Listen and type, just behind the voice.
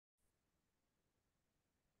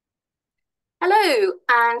Hello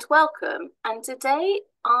and welcome. And today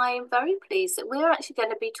I'm very pleased that we're actually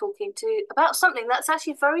going to be talking about something that's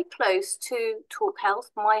actually very close to Talk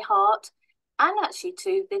Health, my heart, and actually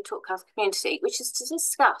to the Talk Health community, which is to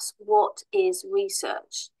discuss what is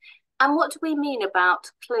research and what do we mean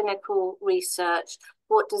about clinical research?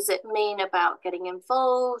 What does it mean about getting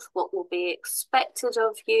involved? What will be expected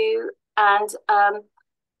of you? And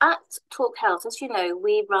at Talk Health, as you know,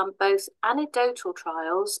 we run both anecdotal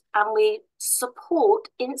trials and we support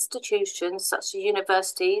institutions such as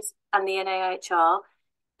universities and the NIHR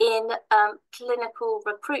in clinical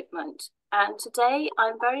recruitment. And today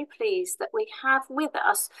I'm very pleased that we have with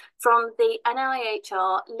us from the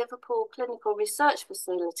NIHR Liverpool Clinical Research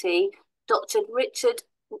Facility, Dr. Richard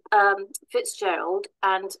Fitzgerald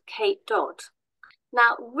and Kate Dodd.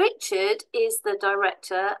 Now, Richard is the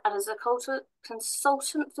director and is a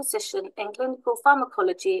consultant physician in clinical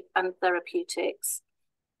pharmacology and therapeutics.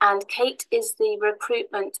 And Kate is the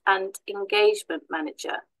recruitment and engagement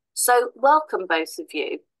manager. So welcome, both of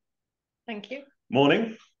you. Thank you.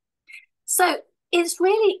 Morning. So it's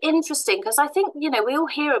really interesting because I think, we all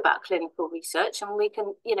hear about clinical research and we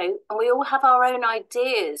can, and we all have our own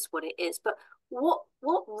ideas what it is, but what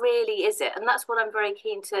really is it? And that's what I'm very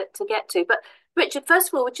keen to get to. But Richard, first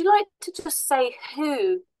of all, would you like to just say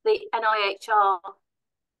who the NIHR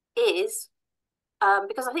is?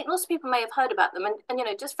 Because I think lots of people may have heard about them.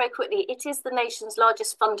 And just very quickly, it is the nation's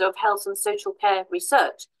largest funder of health and social care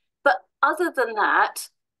research. But other than that,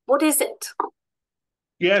 what is it?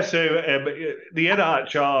 Yeah, so the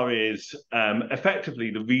NIHR is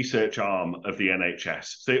effectively the research arm of the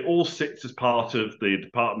NHS. So it all sits as part of the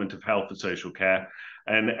Department of Health and Social Care.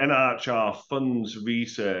 And NIHR funds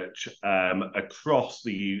research across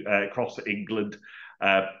England,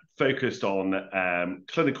 focused on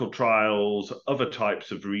clinical trials, other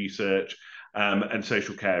types of research, and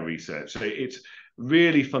social care research. So it's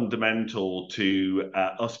really fundamental to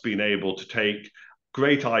us being able to take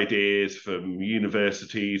great ideas from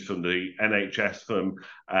universities, from the NHS, from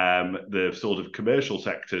the sort of commercial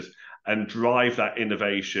sectors, and drive that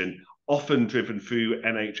innovation, often driven through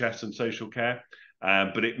NHS and social care.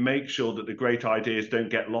 But it makes sure that the great ideas don't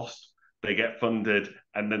get lost, they get funded,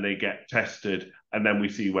 and then they get tested, and then we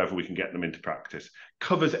see whether we can get them into practice.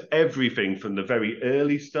 Covers everything from the very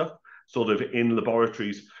early stuff, sort of in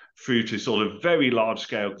laboratories, through to sort of very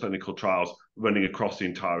large-scale clinical trials running across the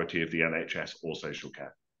entirety of the NHS or social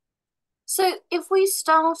care. So if we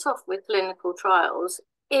start off with clinical trials,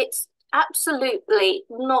 it's absolutely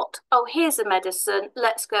not, oh, here's a medicine,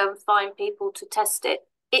 let's go and find people to test it.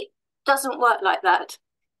 It doesn't work like that.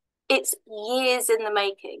 It's years in the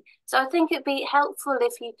making. So I think it'd be helpful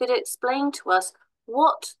if you could explain to us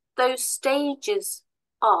what those stages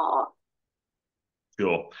are.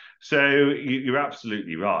 Sure. So you're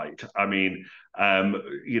absolutely right. I mean,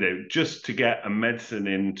 just to get a medicine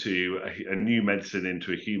into a new medicine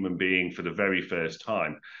into a human being for the very first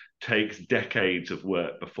time takes decades of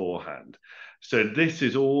work beforehand. So this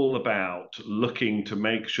is all about looking to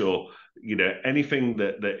make sure, anything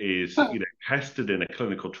that is, tested in a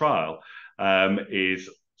clinical trial is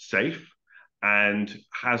safe and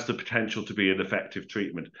has the potential to be an effective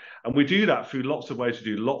treatment. And we do that through lots of ways.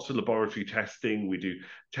 We do lots of laboratory testing. We do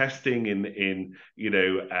testing in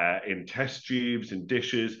test tubes, in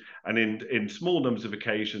dishes, and in small numbers of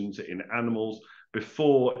occasions in animals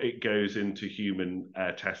before it goes into human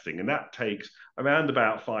testing. And that takes around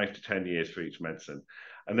about 5 to 10 years for each medicine.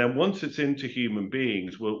 And then once it's into human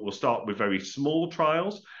beings, we'll start with very small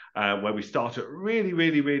trials where we start at really,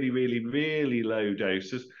 really, really, really, really low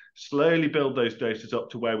doses, slowly build those doses up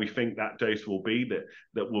to where we think that dose will be,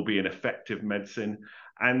 that will be an effective medicine.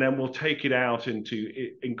 And then we'll take it out into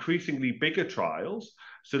increasingly bigger trials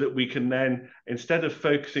so that we can then, instead of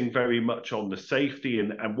focusing very much on the safety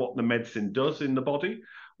and what the medicine does in the body,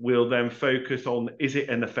 we'll then focus on, is it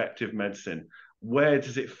an effective medicine? Where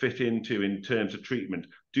does it fit into in terms of treatment?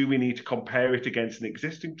 Do we need to compare it against an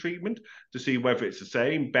existing treatment to see whether it's the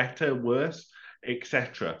same, better, worse,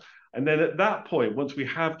 etc.? And then at that point, once we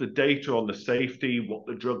have the data on the safety, what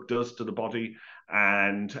the drug does to the body,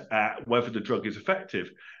 and whether the drug is effective,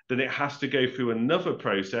 then it has to go through another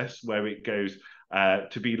process where it goes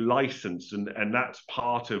to be licensed. And that's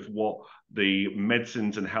part of what the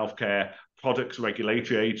Medicines and Healthcare Products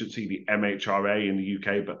Regulatory Agency, the MHRA in the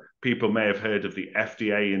UK, but people may have heard of the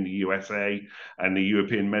FDA in the USA and the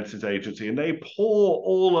European Medicines Agency, and they pour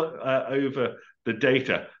all over the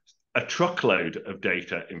data, a truckload of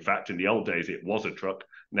data. In fact, in the old days, it was a truck.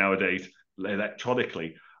 Nowadays,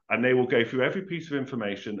 electronically. And they will go through every piece of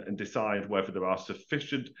information and decide whether there are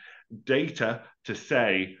sufficient data to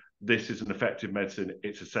say this is an effective medicine,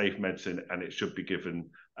 it's a safe medicine, and it should be given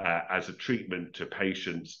as a treatment to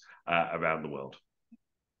patients around the world.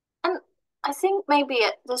 And I think maybe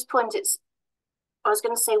at this point I was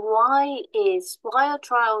going to say, why are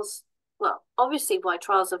trials, well, obviously why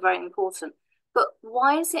trials are very important, but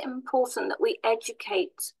why is it important that we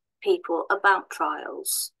educate people about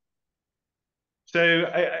trials? So,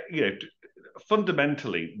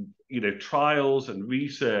 fundamentally, trials and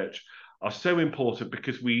research are so important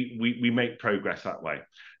because we make progress that way.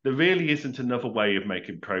 There really isn't another way of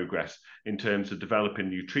making progress in terms of developing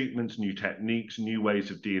new treatments, new techniques, new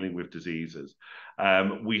ways of dealing with diseases.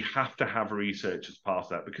 We have to have research as part of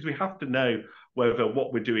that because we have to know whether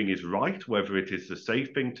what we're doing is right, whether it is the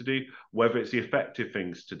safe thing to do, whether it's the effective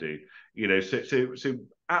things to do. So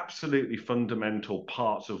absolutely fundamental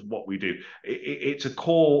parts of what we do. It's a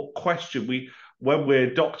core question. When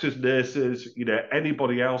we're doctors, nurses,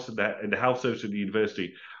 anybody else in the health service in the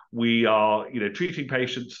university, we are, treating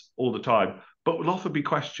patients all the time, but will often be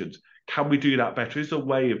questions. Can we do that better? Is there a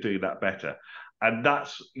way of doing that better? And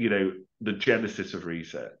that's, the genesis of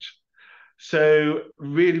research. So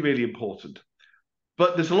really, really important.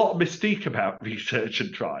 But there's a lot of mystique about research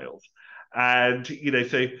and trials. And,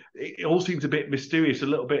 so it all seems a bit mysterious, a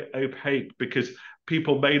little bit opaque, because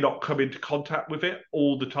people may not come into contact with it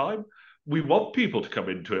all the time. We want people to come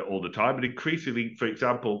into it all the time. And increasingly, for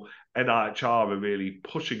example, NIHR are really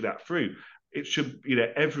pushing that through. It should,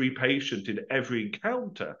 every patient in every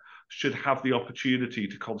encounter should have the opportunity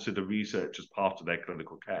to consider research as part of their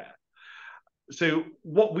clinical care. So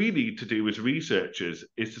what we need to do as researchers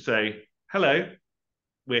is to say, hello,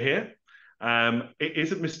 we're here. It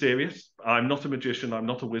isn't mysterious. I'm not a magician. I'm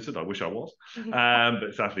not a wizard. I wish I was,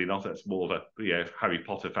 but sadly not. That's more of a Harry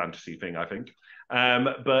Potter fantasy thing, I think.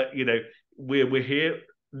 But we're here.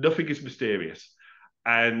 Nothing is mysterious.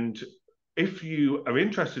 And if you are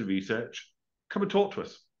interested in research, come and talk to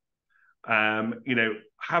us.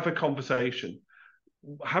 Have a conversation.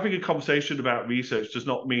 Having a conversation about research does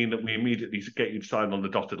not mean that we immediately get you to sign on the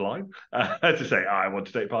dotted line to say, I want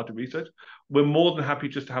to take part in research. We're more than happy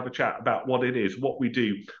just to have a chat about what it is, what we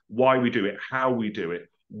do, why we do it, how we do it,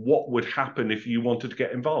 what would happen if you wanted to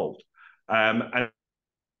get involved. And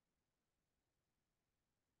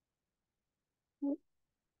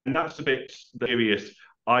that's a bit serious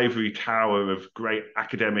ivory tower of great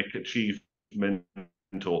academic achievement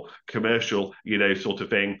or commercial, sort of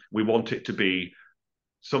thing. We want it to be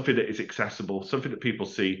something that is accessible, something that people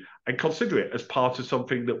see, and consider it as part of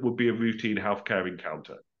something that would be a routine healthcare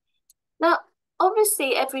encounter. Now,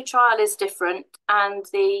 obviously, every trial is different, and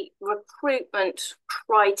the recruitment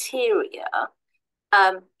criteria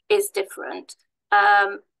is different.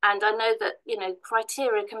 And I know that,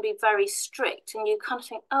 criteria can be very strict, and you kind of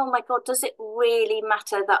think, oh my God, does it really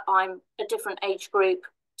matter that I'm a different age group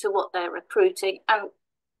to what they're recruiting? And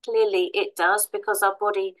clearly it does, because our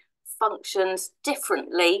body functions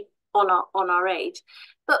differently on our age.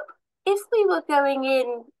 But if we were going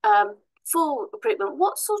in for recruitment,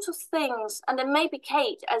 what sort of things, and then maybe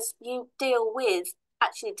Kate, as you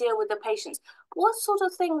actually deal with the patients, what sort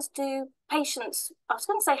of things do patients, I was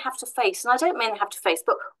going to say have to face, and I don't mean have to face,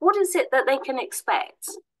 but what is it that they can expect?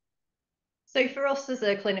 So for us as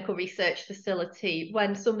a clinical research facility,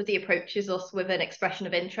 when somebody approaches us with an expression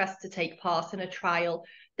of interest to take part in a trial,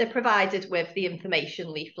 they're provided with the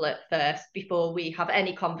information leaflet first before we have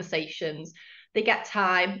any conversations. They get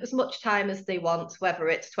time, as much time as they want, whether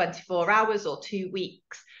it's 24 hours or 2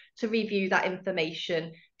 weeks, to review that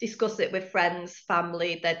information, discuss it with friends,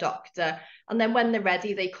 family, their doctor. And then when they're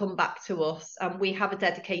ready, they come back to us, and we have a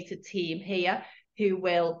dedicated team here who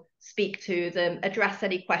will speak to them, address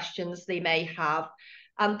any questions they may have.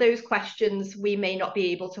 And those questions we may not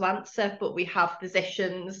be able to answer, but we have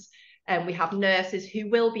physicians and we have nurses who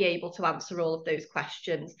will be able to answer all of those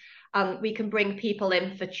questions. And we can bring people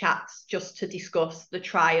in for chats just to discuss the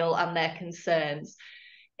trial and their concerns.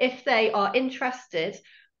 If they are interested,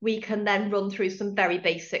 we can then run through some very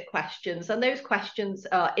basic questions. And those questions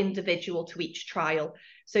are individual to each trial.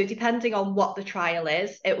 So depending on what the trial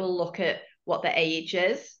is, it will look at what their age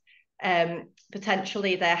is,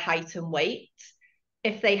 potentially their height and weight,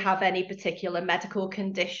 if they have any particular medical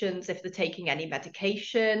conditions, if they're taking any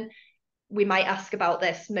medication. We might ask about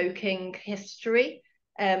their smoking history.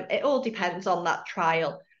 It all depends on that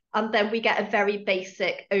trial. And then we get a very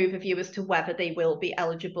basic overview as to whether they will be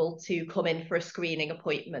eligible to come in for a screening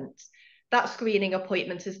appointment. That screening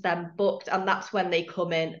appointment is then booked, and that's when they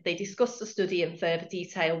come in. They discuss the study in further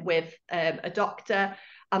detail with a doctor,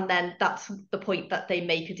 and then that's the point that they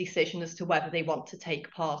make a decision as to whether they want to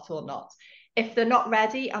take part or not. If they're not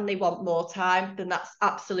ready and they want more time, then that's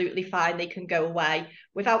absolutely fine. They can go away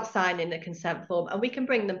without signing the consent form, and we can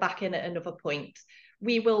bring them back in at another point.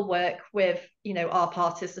 We will work with, our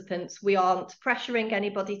participants. We aren't pressuring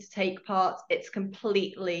anybody to take part. It's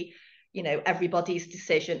completely, everybody's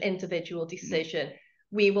decision, individual decision.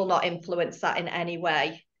 We will not influence that in any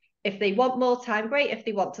way. If they want more time, great. If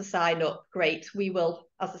they want to sign up, great. We will,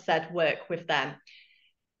 as I said, work with them.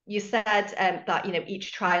 You said that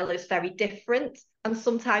each trial is very different, and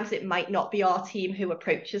sometimes it might not be our team who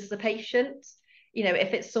approaches the patient.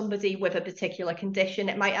 If it's somebody with a particular condition,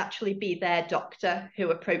 it might actually be their doctor who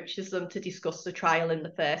approaches them to discuss the trial in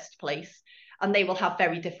the first place. And they will have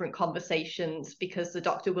very different conversations because the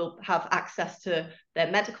doctor will have access to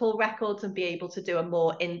their medical records and be able to do a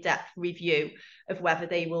more in-depth review of whether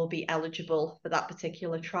they will be eligible for that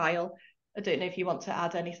particular trial. I don't know if you want to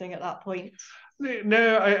add anything at that point.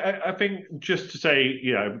 No, I think just to say,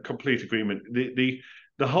 complete agreement.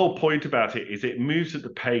 The whole point about it is it moves at the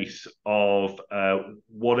pace of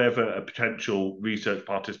whatever a potential research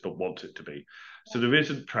participant wants it to be. So there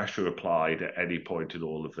isn't pressure applied at any point in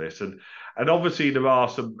all of this. And obviously there are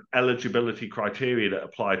some eligibility criteria that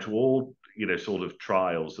apply to all, sort of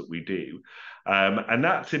trials that we do. And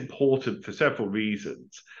that's important for several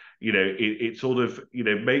reasons. It sort of,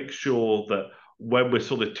 makes sure that when we're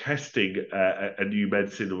sort of testing a new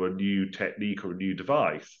medicine or a new technique or a new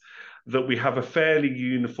device, that we have a fairly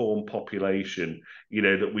uniform population,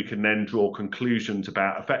 that we can then draw conclusions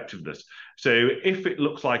about effectiveness. So if it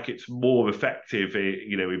looks like it's more effective,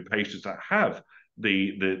 in patients that have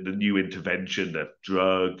the new intervention, the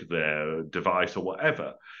drug, the device or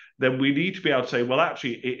whatever, then we need to be able to say, well,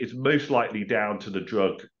 actually, it is most likely down to the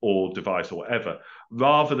drug or device or whatever,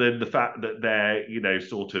 rather than the fact that they're,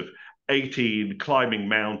 sort of 18 climbing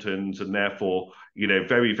mountains and therefore,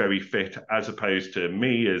 very, very fit, as opposed to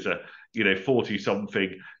me as a, 40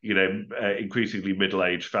 something, increasingly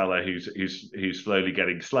middle-aged fella who's slowly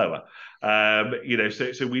getting slower.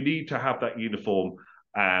 So we need to have that uniform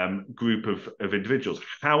group of individuals.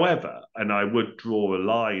 However, and I would draw a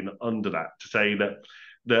line under that to say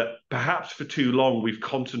that perhaps for too long we've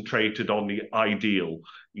concentrated on the ideal,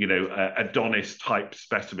 Adonis type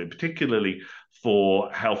specimen, particularly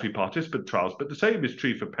for healthy participant trials. But the same is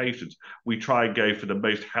true for patients. We try and go for the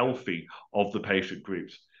most healthy of the patient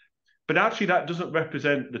groups. But actually that doesn't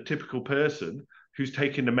represent the typical person who's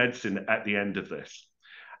taking the medicine at the end of this.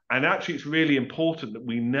 And actually it's really important that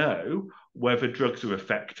we know whether drugs are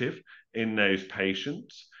effective in those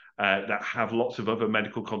patients that have lots of other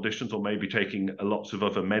medical conditions or maybe taking lots of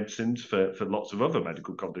other medicines for lots of other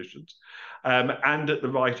medical conditions, and at the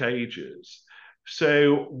right ages.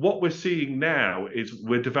 So what we're seeing now is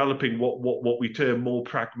we're developing what we term more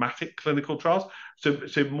pragmatic clinical trials, so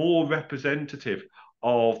more representative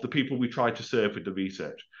of the people we try to serve with the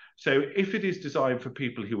research. So if it is designed for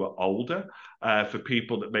people who are older, for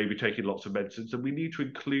people that may be taking lots of medicines, then we need to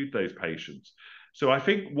include those patients. So I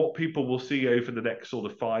think what people will see over the next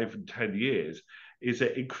sort of 5 and 10 years is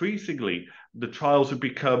that increasingly the trials have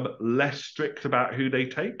become less strict about who they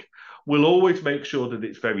take. We'll always make sure that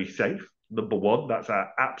it's very safe. Number one, that's our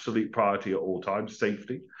absolute priority at all times,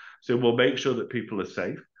 safety. So we'll make sure that people are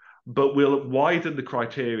safe, but we'll widen the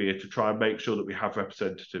criteria to try and make sure that we have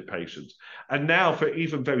representative patients. And now for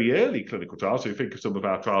even very early clinical trials, so you think of some of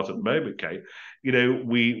our trials at the moment, Kate,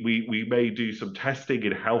 we may do some testing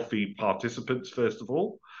in healthy participants, first of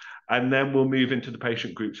all, and then we'll move into the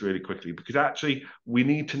patient groups really quickly, because actually we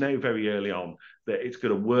need to know very early on that it's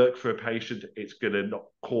going to work for a patient, it's going to not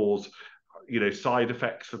cause side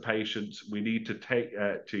effects for patients. We need to take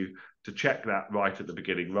to check that right at the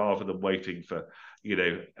beginning, rather than waiting for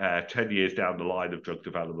 10 years down the line of drug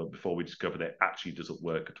development before we discover that it actually doesn't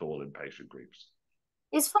work at all in patient groups.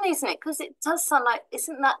 It's funny, isn't it? Because it does sound like,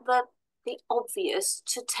 isn't that the obvious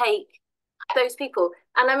to take those people?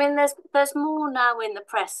 And I mean, there's more now in the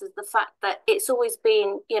press of the fact that it's always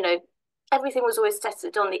been, everything was always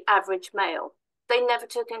tested on the average male. They never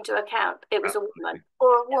took into account it was a woman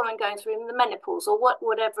or a woman going through the menopause or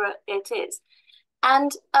whatever it is.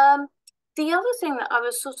 And the other thing that I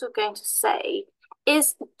was sort of going to say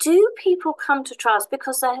is, do people come to trials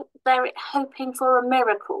because they're hoping for a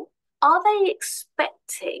miracle? Are they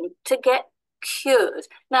expecting to get cured?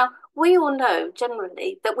 Now, we all know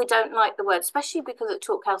generally that we don't like the word, especially because at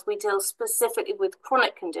Talk Health we deal specifically with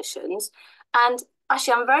chronic conditions. And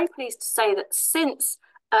actually, I'm very pleased to say that since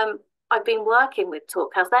I've been working with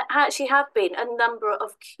Talk Health, there actually have been a number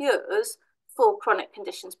of cures for chronic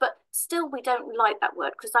conditions, but still we don't like that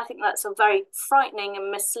word because I think that's a very frightening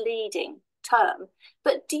and misleading term.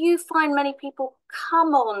 But do you find many people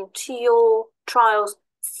come on to your trials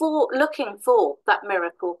for looking for that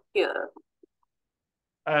miracle cure?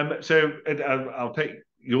 So I'll take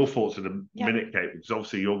your thoughts in a minute, Kate, because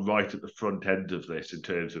obviously you're right at the front end of this in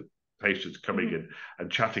terms of patients coming in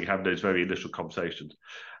and chatting, having those very initial conversations.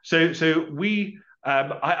 So we,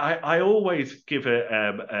 I always give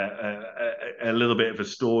a little bit of a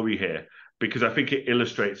story here because I think it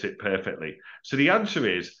illustrates it perfectly. So the answer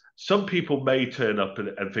is, some people may turn up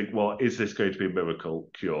and think, well, is this going to be a miracle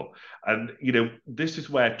cure? And, this is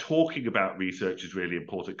where talking about research is really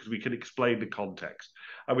important, because we can explain the context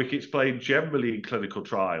and we can explain generally in clinical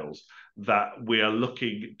trials that we are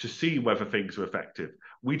looking to see whether things are effective.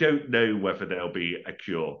 We don't know whether there'll be a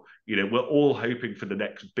cure. We're all hoping for the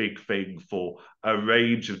next big thing for a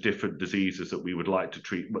range of different diseases that we would like to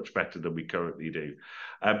treat much better than we currently do.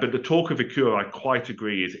 But the talk of a cure, I quite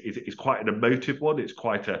agree, is quite an emotive one. It's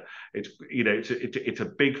a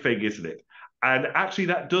big thing, isn't it? And actually,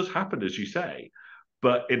 that does happen, as you say.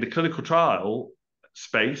 But in the clinical trial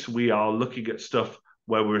space, we are looking at stuff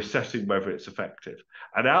where we're assessing whether it's effective.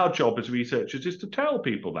 And our job as researchers is to tell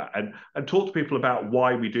people that and talk to people about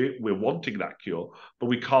why we do it. We're wanting that cure, but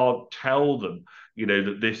we can't tell them,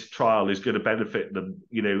 that this trial is going to benefit them,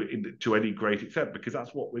 to any great extent, because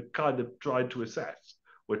that's what we're kind of trying to assess.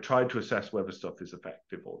 We're trying to assess whether stuff is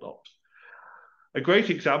effective or not. A great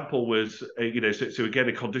example was, so again,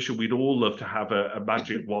 a condition we'd all love to have a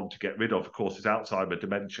magic wand to get rid of course, is Alzheimer's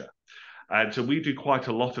dementia. And so we do quite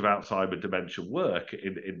a lot of Alzheimer's dementia work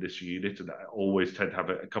in this unit, and I always tend to have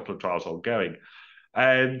a couple of trials ongoing.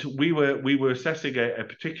 And we were assessing a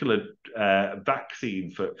particular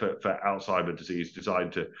vaccine for Alzheimer's disease,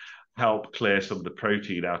 designed to help clear some of the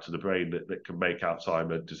protein out of the brain that can make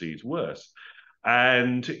Alzheimer's disease worse.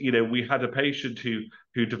 And we had a patient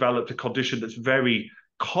who developed a condition that's very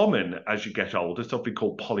common as you get older, something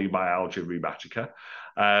called polymyalgia rheumatica.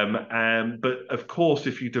 But of course,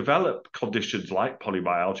 if you develop conditions like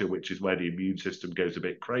polymyalgia, which is where the immune system goes a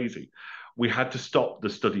bit crazy, we had to stop the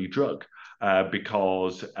study drug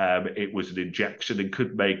because it was an injection and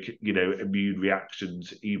could make immune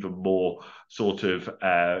reactions even more sort of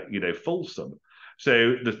fulsome.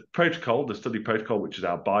 So the study protocol, which is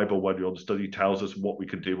our Bible when you're on the study, tells us what we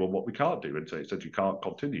can do and what we can't do. And so it said you can't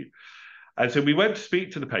continue. And so we went to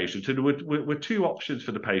speak to the patient, and there were two options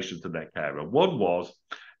for the patient and their carer. One was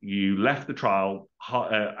you left the trial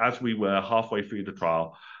as we were halfway through the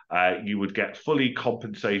trial. You would get fully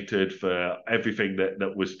compensated for everything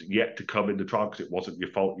that was yet to come in the trial, because it wasn't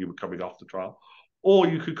your fault you were coming off the trial. Or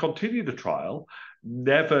you could continue the trial,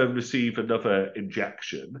 never receive another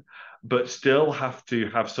injection, but still have to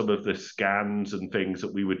have some of the scans and things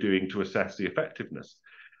that we were doing to assess the effectiveness.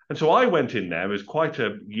 And so I went in there as quite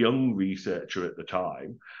a young researcher at the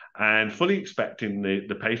time, and fully expecting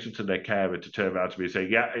the patient and their carer to turn around to me and say,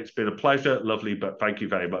 yeah, it's been a pleasure, lovely, but thank you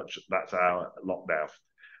very much. That's our lot now.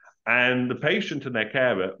 And the patient and their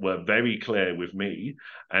carer were very clear with me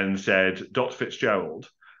and said, Dr. Fitzgerald,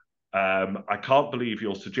 I can't believe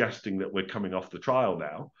you're suggesting that we're coming off the trial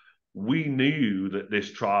now. We knew that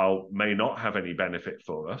this trial may not have any benefit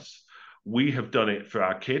for us. We have done it for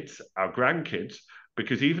our kids, our grandkids,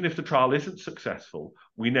 because even if the trial isn't successful,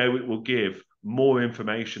 we know it will give more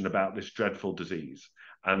information about this dreadful disease.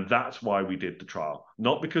 And that's why we did the trial.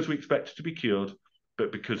 Not because we expected to be cured,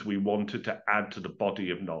 but because we wanted to add to the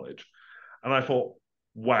body of knowledge. And I thought,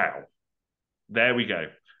 wow, there we go.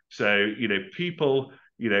 So, people,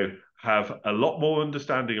 have a lot more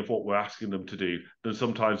understanding of what we're asking them to do than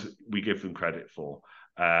sometimes we give them credit for.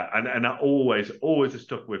 And that always has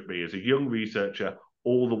stuck with me as a young researcher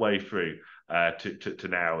all the way through to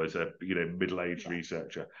now as a middle-aged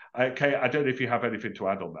researcher. Kate, I don't know if you have anything to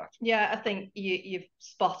add on that. Yeah, I think you've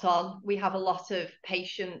spot on. We have a lot of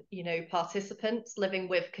patient, participants living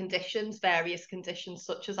with various conditions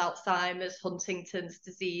such as Alzheimer's, Huntington's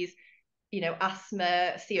disease,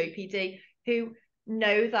 asthma, COPD, who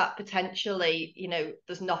know that potentially,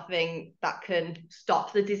 there's nothing that can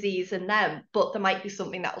stop the disease in them, but there might be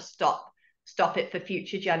something that will stop it for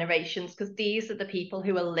future generations, because these are the people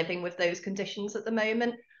who are living with those conditions at the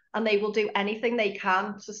moment, and they will do anything they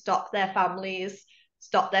can to stop their families,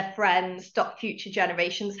 stop their friends, stop future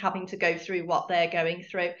generations having to go through what they're going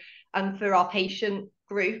through. And for our patient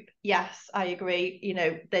group, yes, I agree,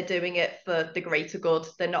 they're doing it for the greater good.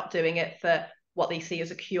 They're not doing it for what they see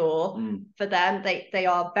as a cure. For them, they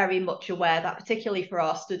are very much aware that, particularly for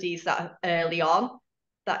our studies that are early on,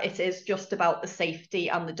 that it is just about the safety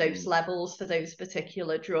and the dose levels for those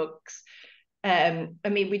particular drugs.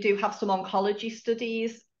 We do have some oncology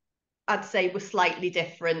studies, I'd say, were slightly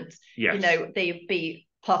different. Yes. They'd be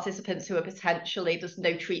participants who are potentially, there's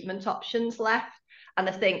no treatment options left, And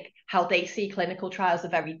I think how they see clinical trials are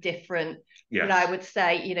very different. Yes. But I would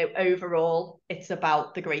say, you know, overall, it's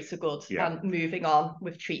about the greater good and moving on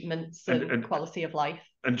with treatments and quality of life.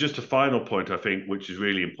 And just a final point, I think, which is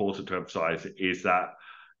really important to emphasize, is that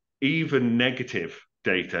even negative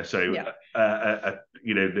data, so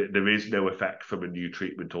you know, there is no effect from a new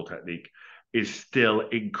treatment or technique, is still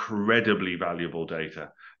incredibly valuable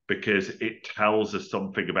data, because it tells us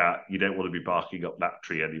something about you don't want to be barking up that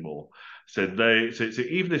tree anymore. So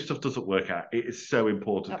even if stuff doesn't work out, it is so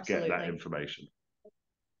important to get that information.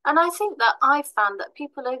 And I think that I found that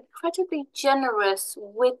people are incredibly generous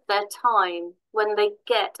with their time when they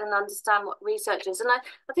get and understand what research is. And I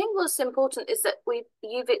think what's important is that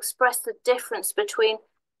you've expressed the difference between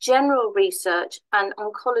general research and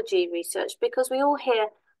oncology research, because we all hear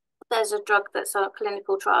there's a drug that's on a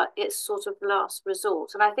clinical trial, it's sort of last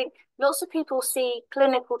resort. And I think lots of people see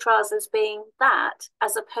clinical trials as being that,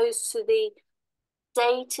 as opposed to the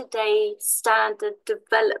day-to-day standard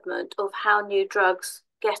development of how new drugs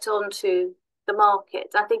get onto the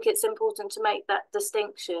market. I think it's important to make that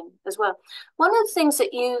distinction as well. One of the things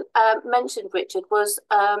that you mentioned, Richard, was,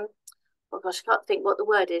 oh gosh, I can't think what the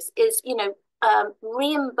word is, you know,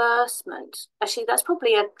 reimbursement. Actually, that's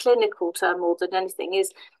probably a clinical term more than anything,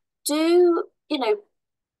 is do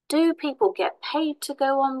people get paid to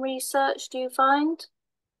go on research, do you find?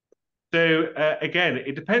 So again,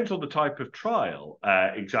 it depends on the type of trial,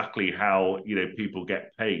 exactly how, you know, people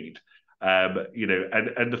get paid. You know,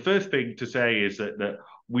 and the first thing to say is that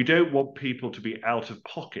we don't want people to be out of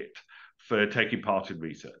pocket for taking part in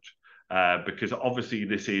research, because obviously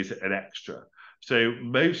this is an extra. So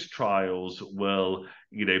most trials will,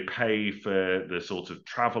 you know, pay for the sort of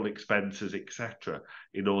travel expenses, etc.,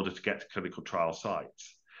 in order to get to clinical trial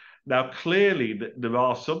sites. Now, clearly, there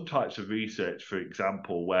are some types of research, for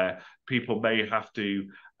example, where people may have to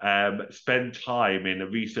spend time in a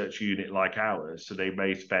research unit like ours. So they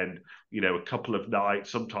may spend, you know, a couple of nights,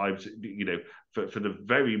 sometimes, you know, for the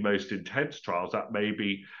very most intense trials, that may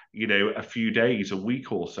be, you know, a few days, a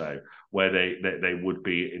week or so, where they would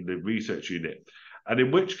be in the research unit. And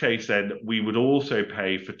in which case, then, we would also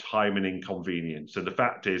pay for time and inconvenience. So the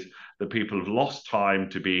fact is that people have lost time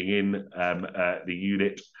to being in the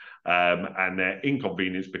unit, and they're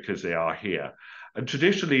inconvenienced because they are here. And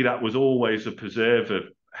traditionally, that was always a preserve of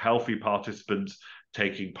healthy participants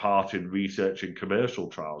taking part in research and commercial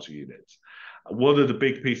trials units. One of the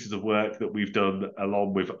big pieces of work that we've done,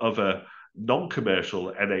 along with other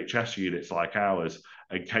non-commercial NHS units like ours,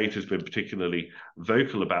 and Kate has been particularly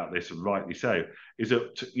vocal about this, and rightly so, is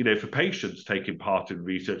that, you know, for patients taking part in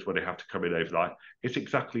research when they have to come in overnight, it's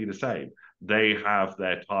exactly the same. They have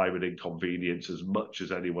their time and inconvenience as much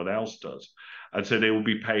as anyone else does. And so they will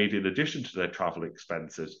be paid, in addition to their travel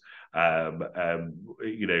expenses,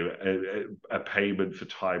 you know, a payment for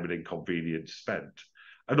time and inconvenience spent.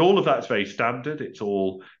 And all of that's very standard. It's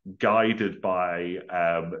all guided by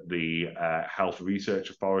the Health Research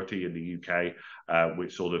Authority in the UK,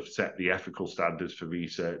 which sort of set the ethical standards for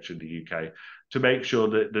research in the UK, to make sure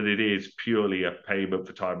that it is purely a payment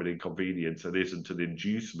for time and inconvenience and isn't an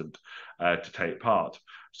inducement to take part.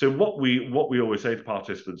 So what we always say to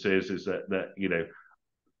participants is that you know,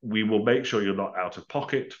 we will make sure you're not out of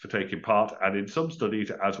pocket for taking part. And in some studies,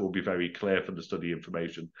 as will be very clear from the study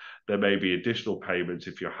information, there may be additional payments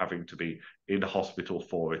if you're having to be in hospital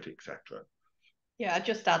for it, etc. Yeah, I'd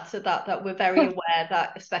just add to that we're very aware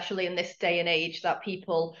that, especially in this day and age, that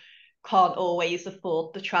people can't always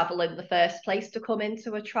afford the travel in the first place to come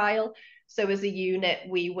into a trial. So as a unit,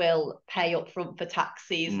 we will pay up front for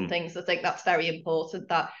taxis and things. I think that's very important,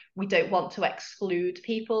 that we don't want to exclude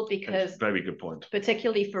people, because very good point.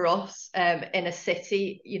 Particularly for us in a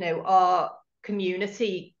city, you know, our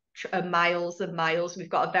community are miles and miles. We've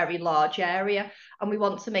got a very large area, and we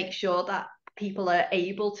want to make sure that people are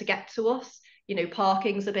able to get to us. You know,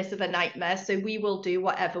 parking's a bit of a nightmare, so we will do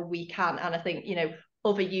whatever we can. And I think, you know,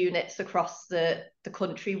 other units across the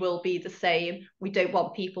country will be the same. We don't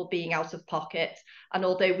want people being out of pocket. And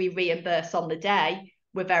although we reimburse on the day,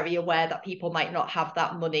 we're very aware that people might not have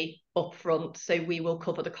that money up front. So we will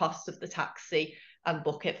cover the cost of the taxi and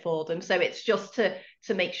book it for them. So it's just to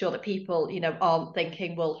make sure that people, you know, aren't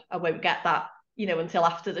thinking, well, I won't get that, you know, until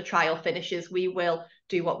after the trial finishes. We will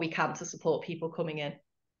do what we can to support people coming in.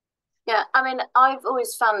 Yeah, I mean, I've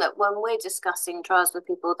always found that when we're discussing trials with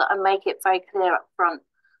people, that I make it very clear up front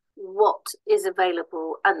what is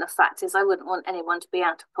available. And the fact is, I wouldn't want anyone to be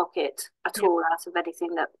out of pocket at all out of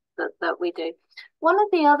anything that we do. One of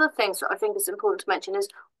the other things that I think is important to mention is,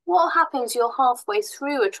 what happens, you're halfway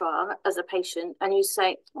through a trial as a patient and you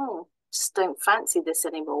say, oh, just don't fancy this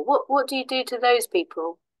anymore. What do you do to those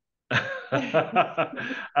people?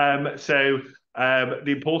 The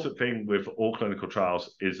important thing with all clinical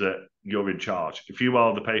trials is that you're in charge. If you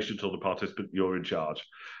are the patient or the participant, you're in charge.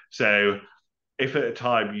 So if at a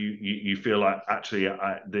time you feel like actually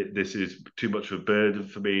this is too much of a burden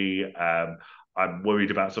for me, I'm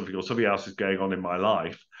worried about something or something else is going on in my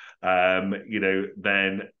life,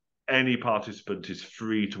 then any participant is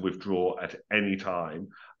free to withdraw at any time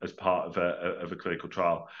as part of a clinical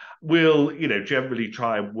trial. We'll, generally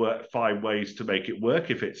try and find ways to make it work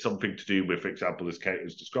if it's something to do with, for example, as Kate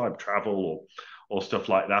has described, travel or stuff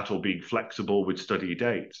like that, or being flexible with study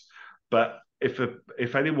dates. But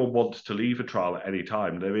if anyone wants to leave a trial at any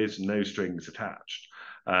time, there is no strings attached.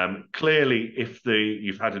 Clearly, if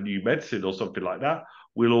you've had a new medicine or something like that,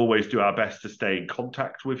 we'll always do our best to stay in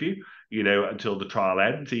contact with you, until the trial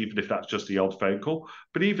ends, even if that's just the odd phone call.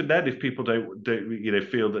 But even then, if people don't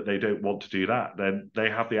feel that they don't want to do that, then they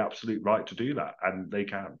have the absolute right to do that, and they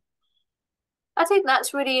can. I think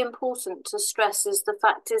that's really important to stress, is the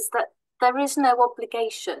fact is that there is no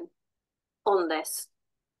obligation on this.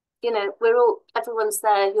 Everyone's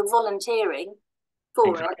there, you're volunteering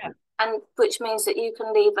for Exactly. it, and which means that you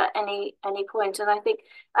can leave at any point. And I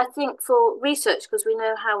think for research, because we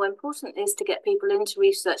know how important it is to get people into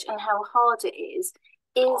research and how hard it is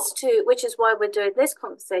to, which is why we're doing this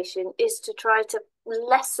conversation, is to try to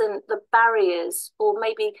lessen the barriers or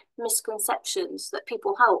maybe misconceptions that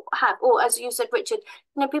people have. Or as you said, Richard,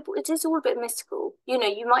 people, it is all a bit mystical.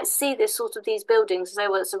 You might see this sort of these buildings and say,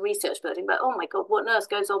 well, it's a research building, but oh my God, what on earth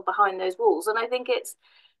goes on behind those walls? And I think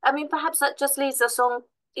perhaps that just leads us on,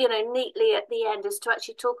 neatly at the end, is to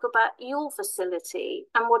actually talk about your facility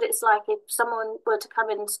and what it's like if someone were to come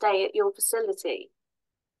in and stay at your facility.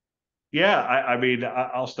 Yeah,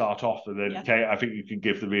 I'll start off, and then Kate, I think you can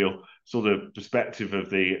give the real sort of perspective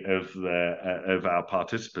of our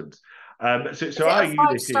participants. Is it a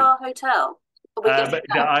 5-star hotel?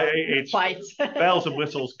 It's quite bells and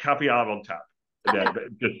whistles, caviar on tap. No,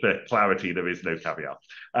 just for clarity, there is no caviar.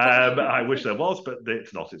 I wish there was, but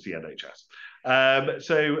it's not. It's the NHS.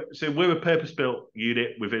 So we're a purpose-built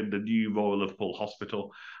unit within the new Royal Liverpool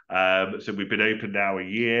Hospital. So we've been open now a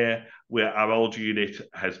year. Our old unit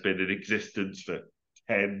has been in existence for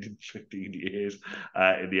 10, 15 years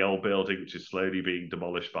in the old building, which is slowly being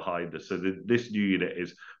demolished behind us. So this new unit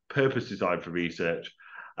is purpose designed for research.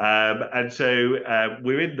 And so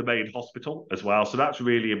we're in the main hospital as well. So that's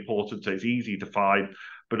really important. So it's easy to find,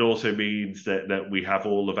 but also means that we have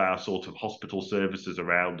all of our sort of hospital services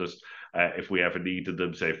around us if we ever needed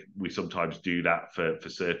them. So we sometimes do that for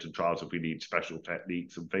certain trials if we need special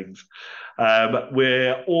techniques and things.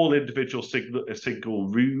 We're all individual single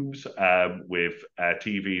rooms with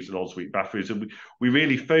TVs and ensuite bathrooms. And we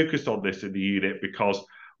really focused on this in the unit because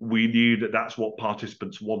we knew that that's what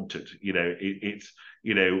participants wanted. We've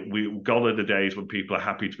gone in the days when people are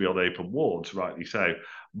happy to be on open wards, rightly so,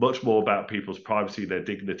 much more about people's privacy, their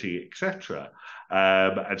dignity, etc.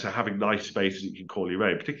 And so having nice spaces that you can call your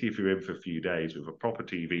own, particularly if you're in for a few days with a proper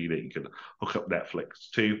TV that you can hook up Netflix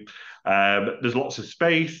to. There's lots of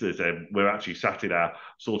space. We're actually sat in our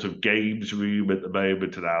sort of games room at the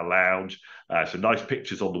moment in our lounge. So nice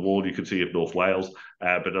pictures on the wall you can see of North Wales,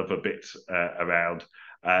 but other bits around.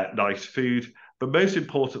 Nice food, but most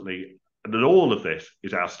importantly, and then all of this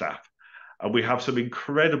is our staff, and we have some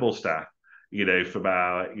incredible staff. From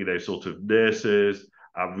our sort of nurses,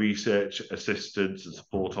 our research assistants and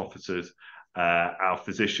support officers, our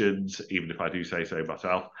physicians, even if I do say so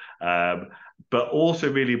myself, but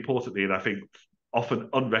also really importantly, and I think often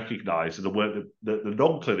unrecognised in the work that the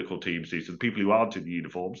non-clinical teams do, so the people who aren't in the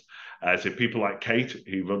uniforms, so people like Kate,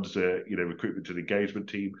 who runs the recruitment and engagement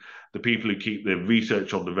team, the people who keep the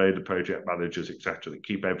research on the road, the project managers, etc., that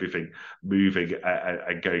keep everything moving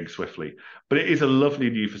and going swiftly. But it is a lovely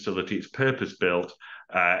new facility. It's purpose-built.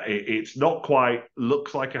 It's not quite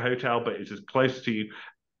looks like a hotel, but it's as close to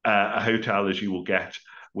a hotel as you will get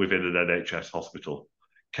within an NHS hospital.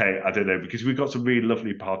 Kate, I don't know, because we've got some really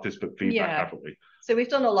lovely participant feedback, haven't we? So we've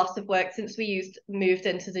done a lot of work since we moved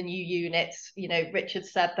into the new units. Richard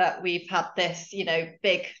said that we've had this,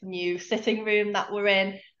 big new sitting room that we're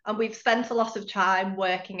in, and we've spent a lot of time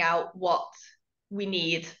working out what we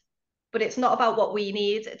need. But it's not about what we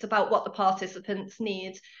need, it's about what the participants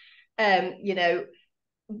need.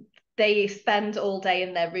 They spend all day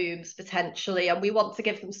in their rooms potentially, and we want to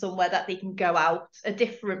give them somewhere that they can go out, a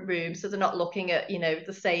different room, so they're not looking at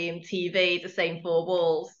the same TV, the same four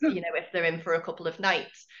walls, if they're in for a couple of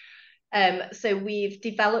nights. So we've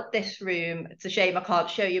developed this room. It's a shame I can't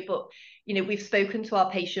show you, but we've spoken to our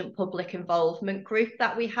patient public involvement group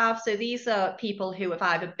that we have. So these are people who have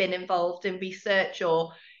either been involved in research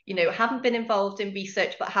or you know, haven't been involved in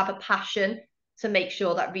research, but have a passion to make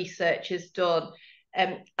sure that research is done.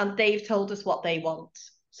 And they've told us what they want.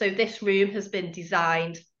 So this room has been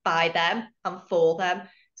designed by them and for them.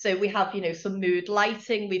 So we have, you know, some mood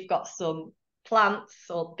lighting. We've got some plants,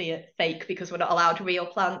 albeit fake because we're not allowed real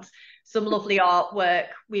plants. Some lovely artwork.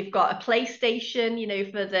 We've got a PlayStation, you know,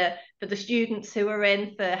 for the students who are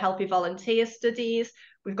in for healthy volunteer studies.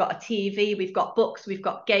 We've got a TV, we've got books, we've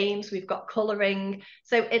got games, we've got colouring.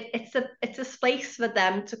 So it's a space for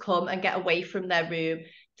them to come and get away from their room.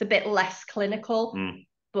 It's a bit less clinical,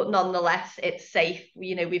 but nonetheless, it's safe.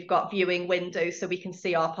 You know, we've got viewing windows so we can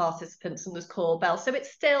see our participants, and there's call bells. So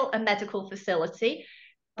it's still a medical facility,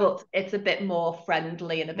 but it's a bit more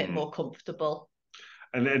friendly and a bit more comfortable.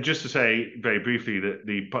 And just to say very briefly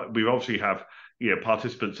that we obviously have, you know,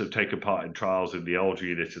 participants have taken part in trials in the old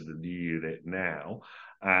unit and the new unit now.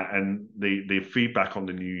 And the feedback on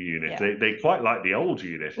the new unit, they quite like the old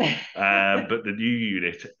unit, but the new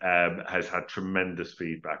unit has had tremendous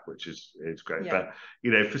feedback, which is great. Yeah. But,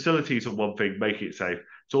 you know, facilities are one thing, making it safe.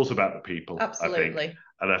 It's also about the people, absolutely. I think.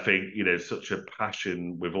 And I think, you know, such a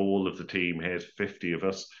passion with all of the team. Here's 50 of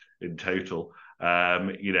us in total.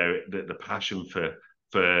 You know, the passion for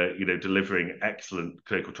you know, delivering excellent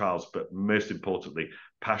clinical trials, but most importantly,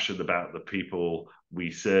 passion about the people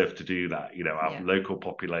we serve to do that, you know, our local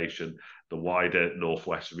population, the wider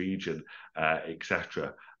Northwest region,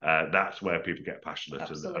 etc. That's where people get passionate,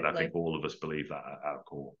 and I think all of us believe that at our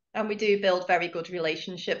core. And we do build very good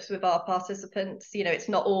relationships with our participants. You know, it's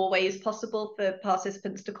not always possible for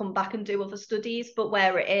participants to come back and do other studies, but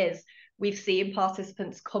where it is, we've seen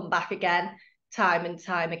participants come back again, time and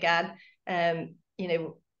time again. You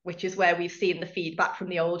know, which is where we've seen the feedback from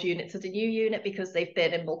the old unit to the new unit, because they've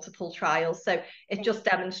been in multiple trials. So it just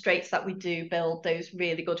demonstrates that we do build those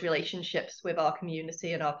really good relationships with our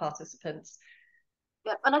community and our participants.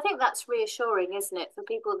 Yeah, and I think that's reassuring, isn't it, for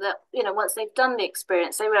people that, you know, once they've done the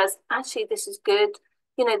experience, they realise, actually, this is good.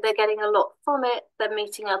 You know, they're getting a lot from it. They're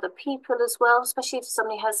meeting other people as well, especially if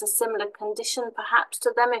somebody has a similar condition, perhaps,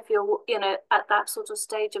 to them, if you're, you know, at that sort of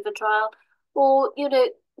stage of a trial. Or, you know,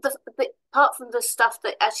 apart from the stuff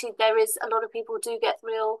that actually there is, a lot of people do get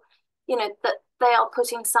real, you know, that they are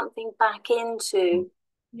putting something back into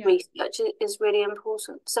research is really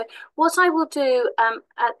important. So what I will do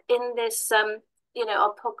in this, you know,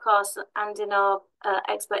 our podcast and in our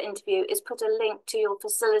expert interview is put a link to your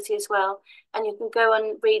facility as well. And you can go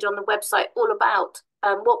and read on the website all about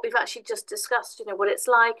what we've actually just discussed, you know, what it's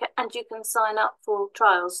like, and you can sign up for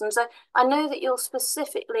trials. And so I know that you're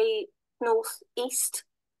specifically northwest,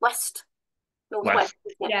 northwest.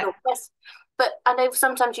 But I know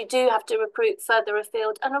sometimes you do have to recruit further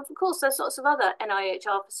afield, and of course there's lots of other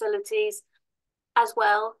NIHR facilities as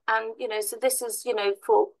well. And you know, so this is, you know,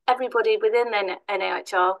 for everybody within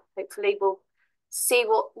NIHR. Hopefully, we'll see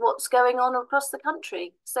what's going on across the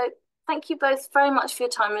country. So thank you both very much for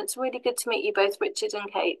your time. It's really good to meet you both, Richard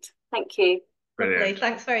and Kate. Thank you. Brilliant.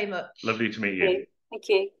 Thanks very much. Lovely to meet you. Thank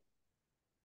you.